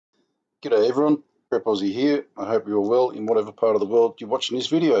G'day everyone, Prep Aussie here. I hope you're well in whatever part of the world you're watching this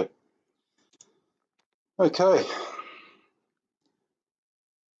video. Okay,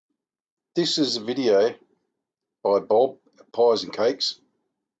 this is a video by Bob, Pies and Cakes.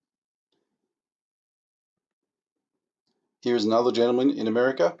 Here is another gentleman in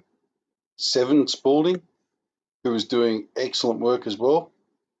America, Seven Spalding, who is doing excellent work as well.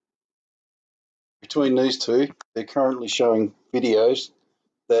 Between these two, they're currently showing videos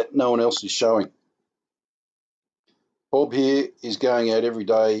that no one else is showing. Bob here is going out every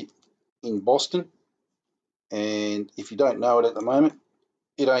day in Boston, and if you don't know it at the moment,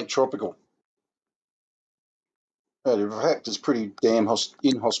 it ain't tropical. In fact, it's pretty damn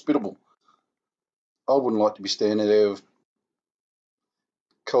inhospitable. I wouldn't like to be standing there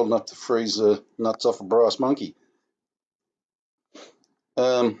cold enough to freeze the nuts off a brass monkey.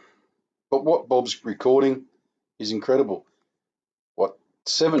 But what Bob's recording is incredible. What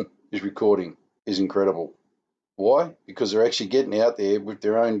Seven is recording is incredible. Why? Because they're actually getting out there with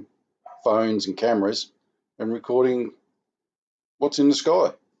their own phones and cameras and recording what's in the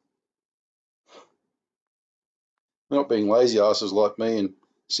sky. They're not being lazy asses like me and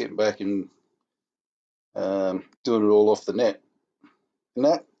sitting back and doing it all off the net. And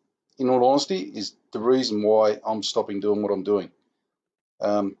that, in all honesty, is the reason why I'm stopping doing what I'm doing.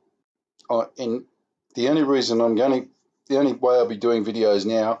 And the only way I'll be doing videos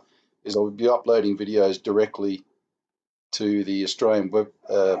now is I'll be uploading videos directly to the Australian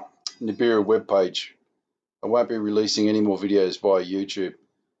Nibiru webpage. I won't be releasing any more videos via YouTube.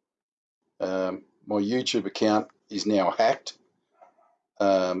 My YouTube account is now hacked,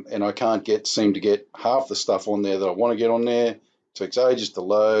 and I can't seem to get half the stuff on there that I want to get on there. It takes ages to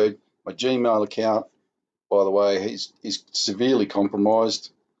load. My Gmail account, by the way, is severely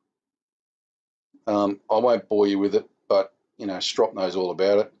compromised. I won't bore you with it, but Strop knows all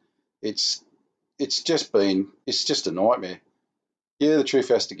about it. It's just a nightmare. Yeah, the truth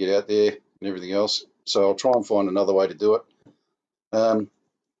has to get out there and everything else. So I'll try and find another way to do it.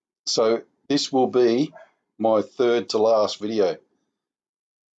 So this will be my third to last video.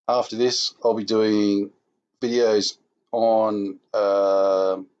 After this, I'll be doing videos on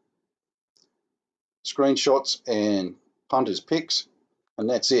screenshots and punters' picks, and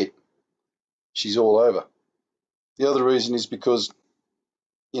that's it. She's all over. The other reason is because,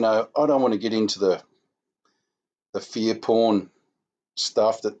 I don't want to get into the fear porn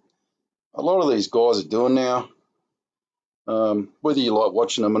stuff that a lot of these guys are doing now. Whether you like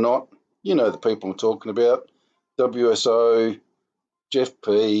watching them or not, the people I'm talking about. WSO, Jeff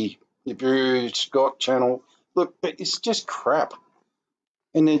P, Nibiru, Scott Channel. Look, it's just crap.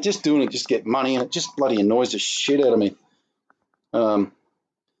 And they're just doing it just to get money, and it just bloody annoys the shit out of me.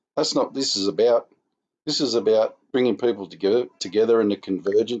 That's not what this is about. This is about bringing people together in the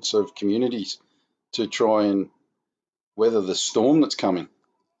convergence of communities to try and weather the storm that's coming.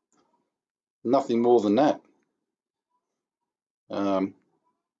 Nothing more than that.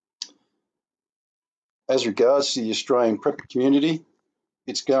 As regards to the Australian prep community,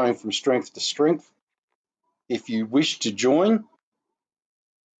 it's going from strength to strength. If you wish to join,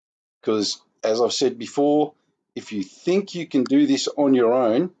 because as I've said before, if you think you can do this on your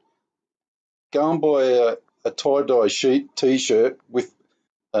own, go and buy a tie-dye t-shirt with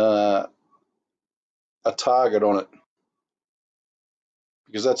a target on it,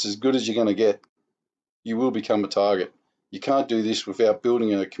 because that's as good as you're going to get. You will become a target. You can't do this without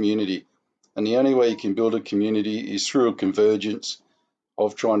building a community, and the only way you can build a community is through a convergence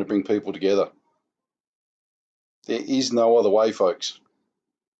of trying to bring people together. There is no other way, folks.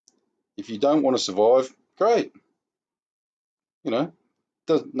 If you don't want to survive, great. No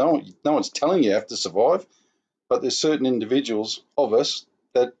one's telling you have to survive, but there's certain individuals of us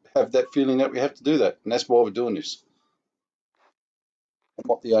that have that feeling that we have to do that, and that's why we're doing this. I'm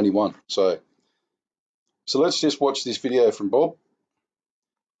not the only one. So let's just watch this video from Bob.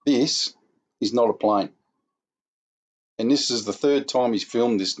 This is not a plane, and this is the third time he's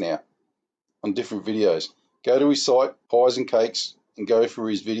filmed this now on different videos. Go to his site, Pies and Cakes, and go through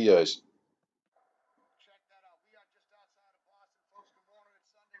his videos. Check that out. We are just outside of Boston, folks. Good morning.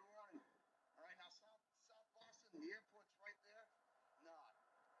 It's Sunday morning. All right, now South Boston, the airport's right there. Not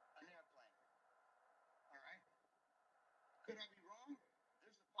an airplane. All right. Could I be wrong?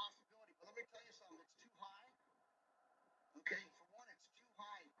 There's a possibility, but let me tell you something. It's too high. Okay, for one, it's too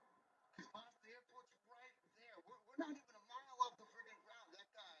high. Because Boston Airport's right there. We're not even a mile off the friggin' ground. That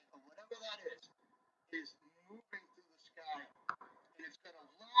guy, or whatever that is moving through the sky, and it's got a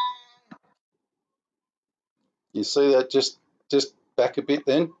long. You see that? Just back a bit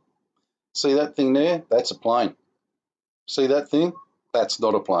then. See that thing there? That's a plane. See that thing? That's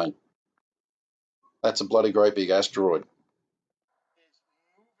not a plane. That's a bloody great big asteroid. is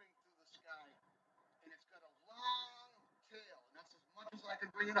moving through the sky, and it's got a long tail, and that's as much as I can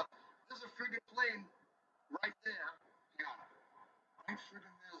bring it up. There's a friggin' plane right there. Hang on. Right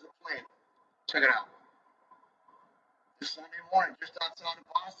friggin' there's a plane. Check it out. This Sunday morning, just outside of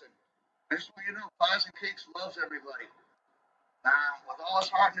Boston. I just want you to know, Pies and Cakes loves everybody. With all his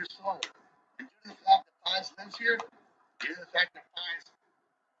heart and his soul. And due to the fact that Pies lives here, due to the fact that Pies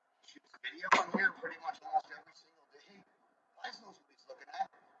shoots video on here pretty much almost every single day, Pies knows what he's looking at.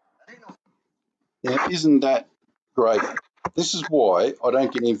 That ain't no. Now, isn't that great? This is why I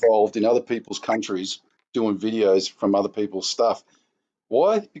don't get involved in other people's countries doing videos from other people's stuff.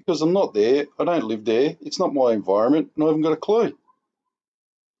 Why? Because I'm not there. I don't live there. It's not my environment, and I haven't got a clue.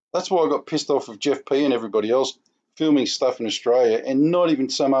 That's why I got pissed off with Jeff P and everybody else filming stuff in Australia and not even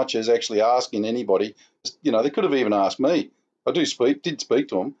so much as actually asking anybody. You know, they could have even asked me. I did speak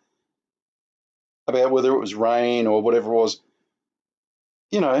to them about whether it was rain or whatever it was.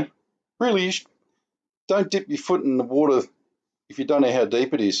 You know, really, don't dip your foot in the water if you don't know how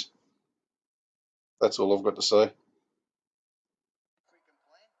deep it is. That's all I've got to say. Freaking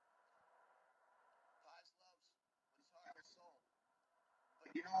plane. Pies loves what his heart and his soul.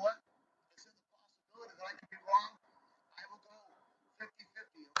 But you know what? This is a possibility that I could be wrong. I will go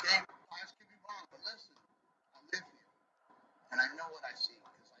 50-50, okay? Pies could be wrong, but listen, I live here. And I know what I see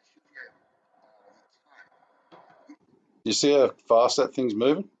because I shoot here all the time. You see how fast that thing's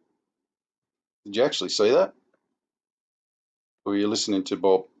moving? Did you actually see that? Or were you listening to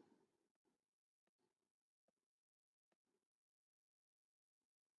Bob?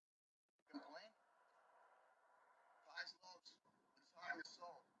 Plane. Pies loves what his heart and his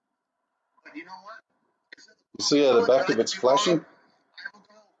soul. But you know what? This is a You see how the possibility back that I of it's could be wrong. flashing? I will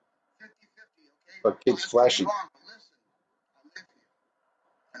go 50-50, okay? It keeps Pies could be flashing. wrong, but listen, I live here.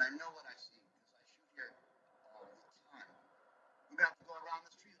 And I know what I see because I shoot here all the time. We're gonna have to go around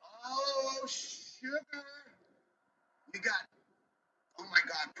this tree. Oh, sugar! We got, oh my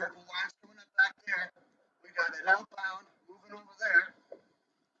God, purple lines coming up back there. We got it outbound moving over there.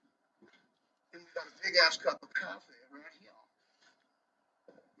 And we got a big ass cup of coffee right here.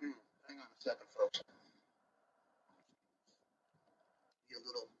 Hang on a second, folks. Be a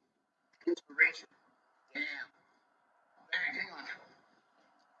little inspiration. Damn. Bang, hang on.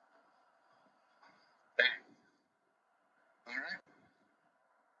 Bang. All right.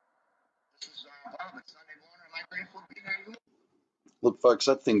 This is Bob. It's Sunday morning. Am I grateful to be here? Look, folks,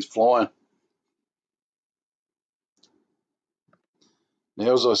 that thing's flying.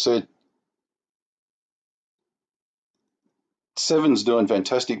 Now, as I said, Seven's doing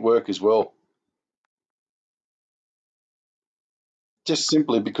fantastic work as well. Just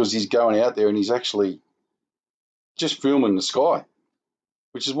simply because he's going out there and he's actually just filming the sky,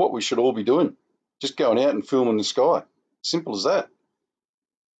 which is what we should all be doing. Just going out and filming the sky. Simple as that.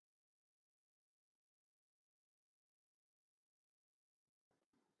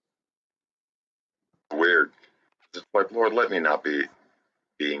 Weird. It's like, Lord, let me not be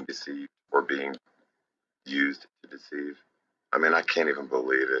being deceived or being used to deceive. I mean, I can't even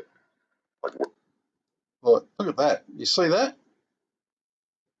believe it. Like, Look at that. You see that?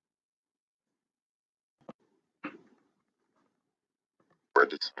 where'd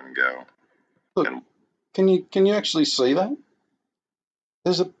the sun go? Look, And can you actually see that?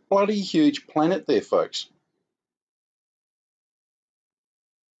 There's a bloody huge planet there, folks.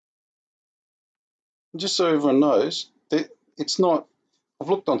 Just so everyone knows, it's not. I've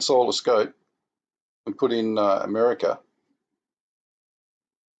looked on Solar Scope and put in America.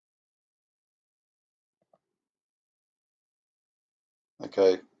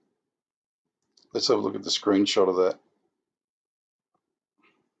 Okay, let's have a look at the screenshot of that.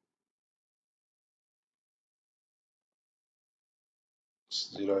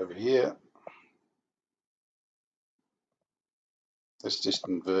 Sit over here. Let's just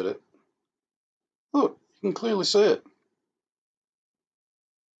invert it. Look, you can clearly see it.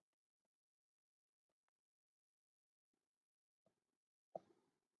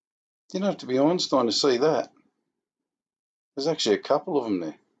 You don't have to be Einstein to see that. There's actually a couple of them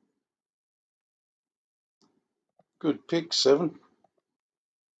there. Good pick, 7.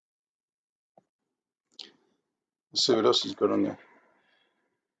 Let's see what else he's got on there.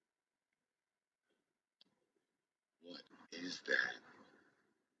 what is that?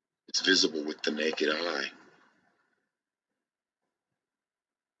 It's visible with the naked eye.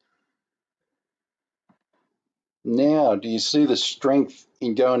 Now, do you see the strength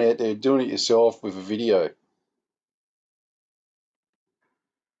in going out there doing it yourself with a video?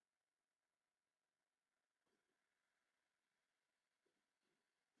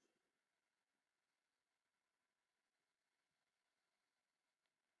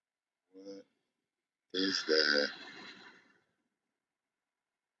 What is that?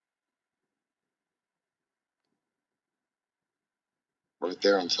 Right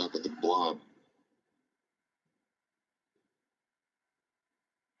there on top of the blob.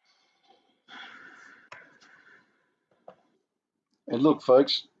 And look,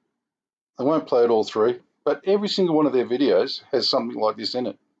 folks, I won't play it all through, but every single one of their videos has something like this in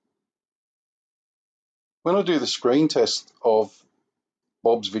it. When I do the screen test of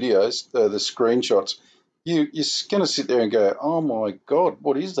Bob's videos, the screenshots, you're going to sit there and go, oh my God,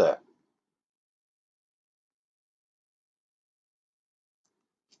 what is that?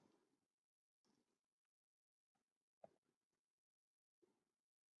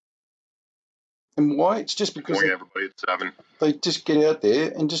 And why? It's just because Morning, everybody. It's 7. they just get out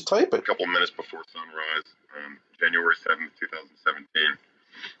there and just tape A it. couple minutes before sunrise, January 7th, 2017.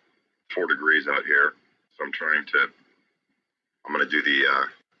 4 degrees out here, so I'm going to do the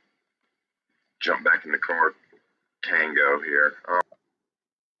jump back in the car tango here.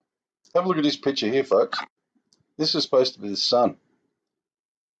 Have a look at this picture here, folks. This is supposed to be the sun.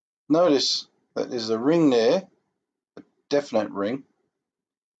 Notice that there's a ring there, a definite ring,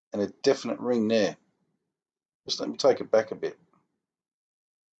 and a definite ring there. Just let me take it back a bit.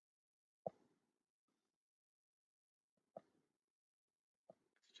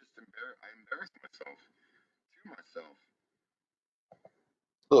 It's just I embarrassed myself to myself.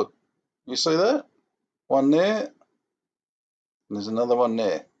 Look, you see that? One there, and there's another one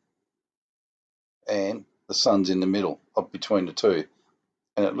there. And the sun's in the middle of between the two.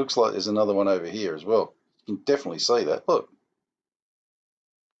 And it looks like there's another one over here as well. You can definitely see that. Look.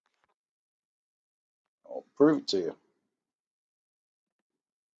 I'll prove it to you.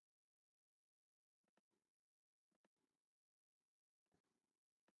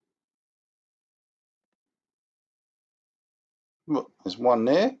 Look, there's one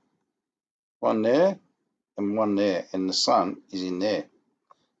there, and one there, and the sun is in there.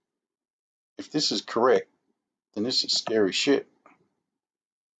 If this is correct, then this is scary shit.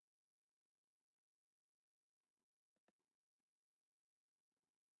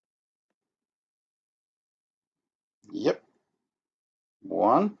 Yep.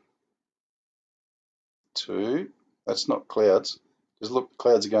 1, 2. That's not clouds. Just look, the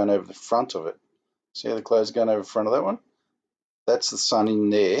clouds are going over the front of it. See how the clouds are going over the front of that one? That's the sun in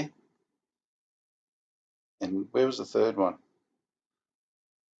there. And where was the third one?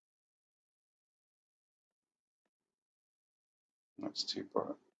 That's too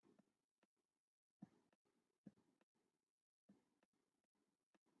bright.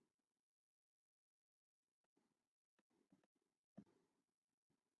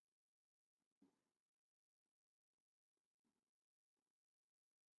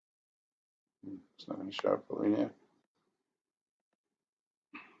 It's not going to show up properly now.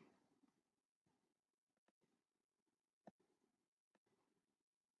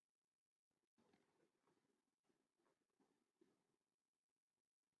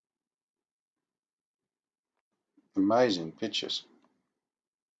 Amazing pictures.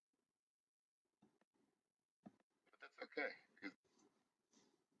 But that's okay.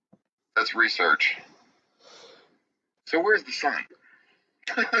 That's research. So where's the sun?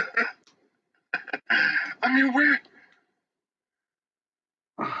 I mean, where?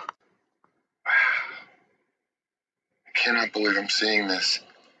 I cannot believe I'm seeing this.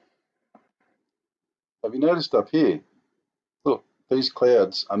 Have you noticed up here? Look, these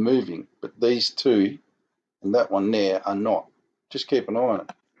clouds are moving, but these two and that one there are not. Just keep an eye on it.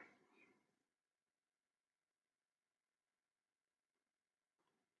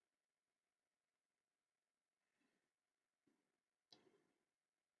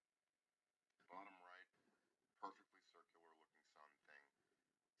 Bottom right, perfectly circular looking sun thing.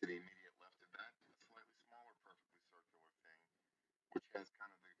 To the immediate left of that, a slightly smaller, perfectly circular thing, which has kind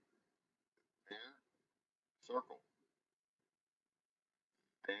of the there circle,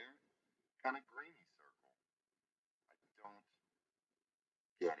 there kind of greeny circle. I don't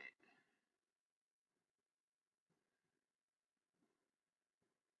get it.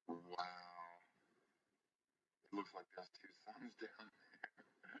 Wow. It looks like there's 2 suns down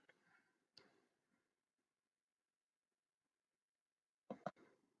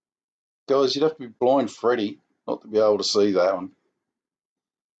there. Guys, you'd have to be blind Freddy not to be able to see that one.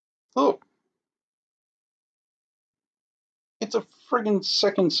 Look, it's a friggin'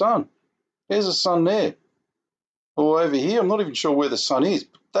 second sun. There's a sun there. Or over here, I'm not even sure where the sun is,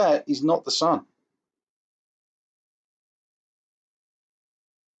 but that is not the sun.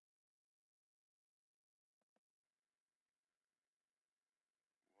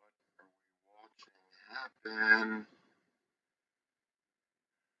 What are we watching happen?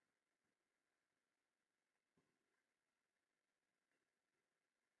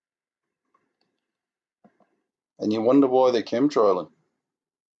 And you wonder why they're chemtrailing.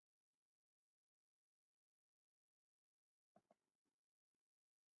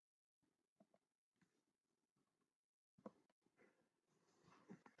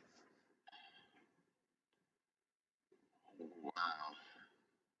 Wow.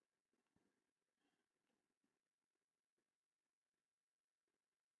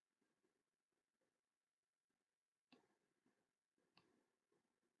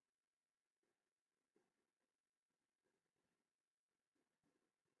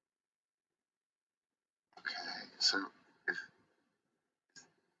 Okay, so is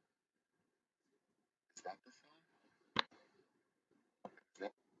that the sun? Is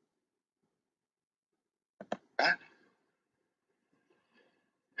that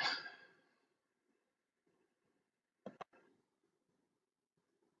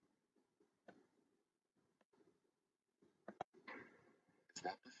is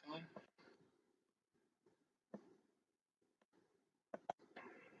that the sun?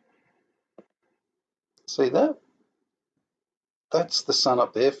 See that? That's the sun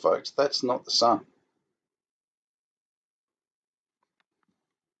up there, folks. That's not the sun.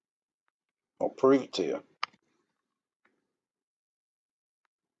 I'll prove it to you.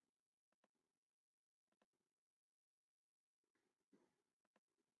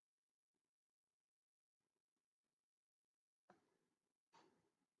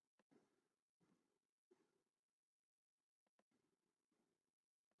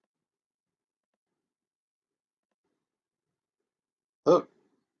 Look,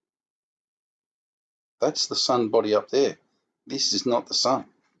 that's the sun body up there. This is not the sun.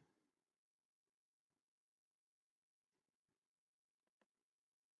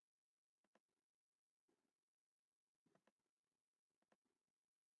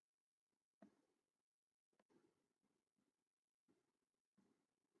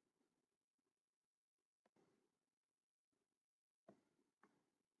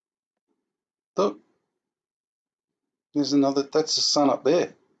 Look, there's another, that's the sun up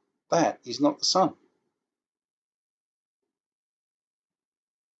there. That is not the sun.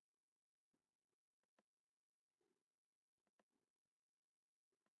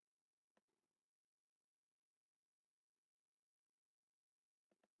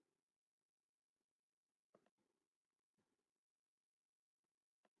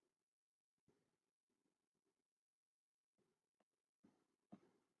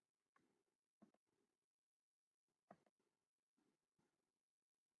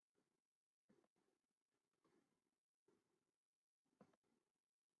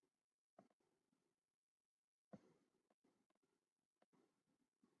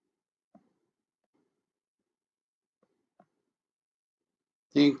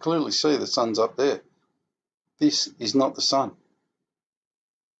 You can clearly see the sun's up there. This is not the sun.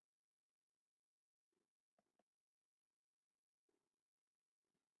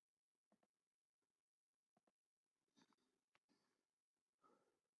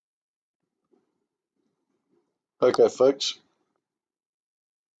 Okay, folks.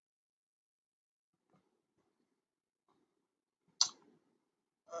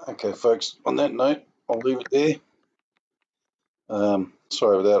 Okay, folks. On that note, I'll leave it there.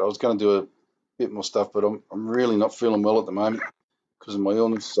 Sorry about that. I was going to do a bit more stuff, but I'm really not feeling well at the moment because of my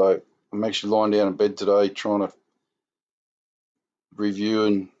illness. So I'm actually lying down in bed today trying to review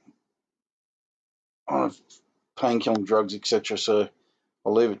and on painkilling drugs, etc. So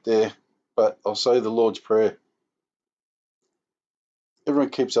I'll leave it there. But I'll say the Lord's Prayer.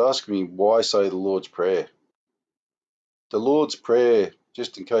 Everyone keeps asking me why say the Lord's Prayer. The Lord's Prayer,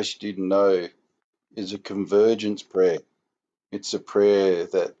 just in case you didn't know, is a convergence prayer. It's a prayer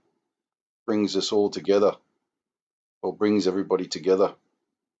that brings us all together or brings everybody together.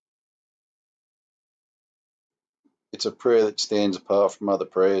 It's a prayer that stands apart from other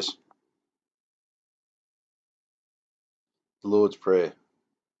prayers. The Lord's Prayer.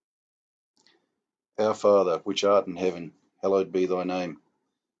 Our Father, which art in heaven, hallowed be thy name.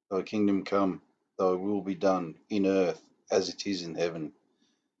 Thy kingdom come, thy will be done in earth as it is in heaven.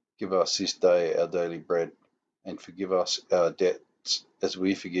 Give us this day our daily bread, and forgive us our debts as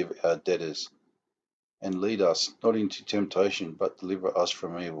we forgive our debtors. And lead us not into temptation, but deliver us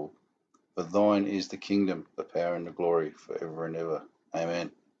from evil. For thine is the kingdom, the power, and the glory forever and ever.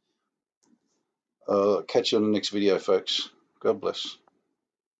 Amen. Catch you on the next video, folks. God bless.